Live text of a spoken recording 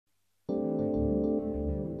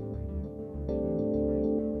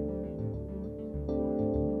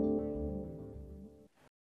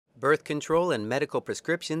birth control and medical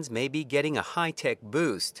prescriptions may be getting a high-tech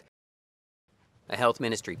boost. A health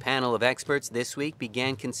ministry panel of experts this week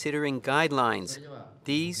began considering guidelines.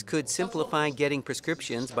 These could simplify getting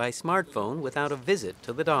prescriptions by smartphone without a visit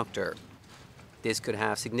to the doctor. This could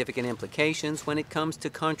have significant implications when it comes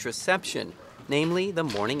to contraception, namely the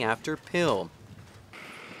morning after pill.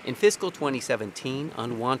 In fiscal 2017,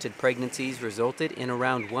 unwanted pregnancies resulted in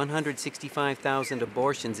around 165,000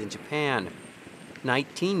 abortions in Japan.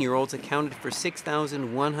 19-year-olds accounted for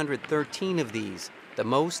 6,113 of these, the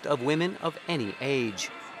most of women of any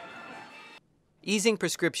age. Easing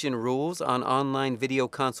prescription rules on online video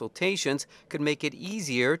consultations could make it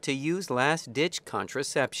easier to use last-ditch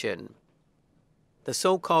contraception. The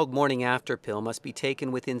so-called morning after pill must be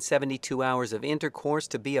taken within 72 hours of intercourse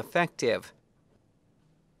to be effective.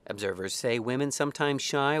 Observers say women sometimes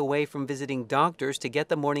shy away from visiting doctors to get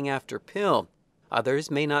the morning after pill.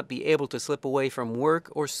 Others may not be able to slip away from work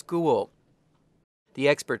or school. The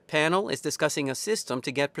expert panel is discussing a system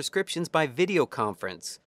to get prescriptions by video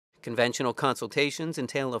conference. Conventional consultations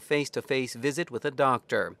entail a face-to-face visit with a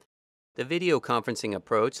doctor. The video conferencing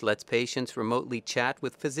approach lets patients remotely chat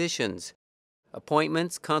with physicians.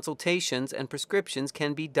 Appointments, consultations, and prescriptions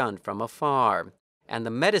can be done from afar, and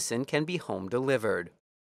the medicine can be home delivered.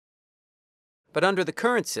 But under the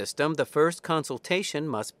current system, the first consultation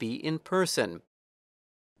must be in person.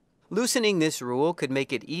 Loosening this rule could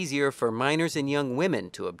make it easier for minors and young women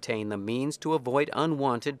to obtain the means to avoid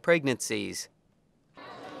unwanted pregnancies.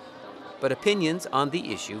 But opinions on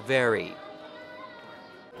the issue vary.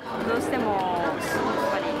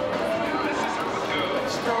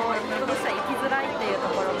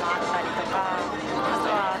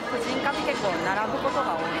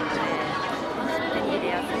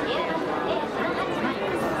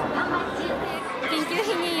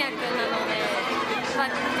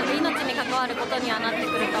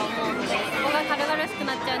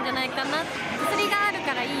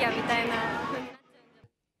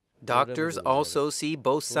 Doctors also see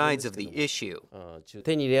both sides of the issue.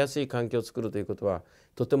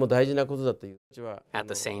 At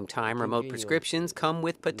the same time, remote prescriptions come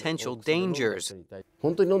with potential dangers.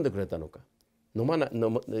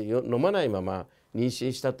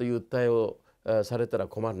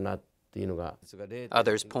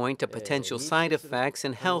 Others point to potential side effects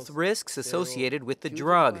and health risks associated with the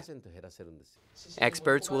drug.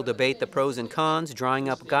 Experts will debate the pros and cons, drawing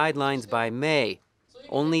up guidelines by May.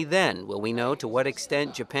 Only then will we know to what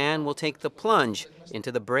extent Japan will take the plunge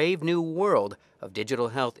into the brave new world of digital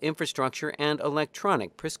health infrastructure and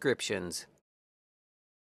electronic prescriptions.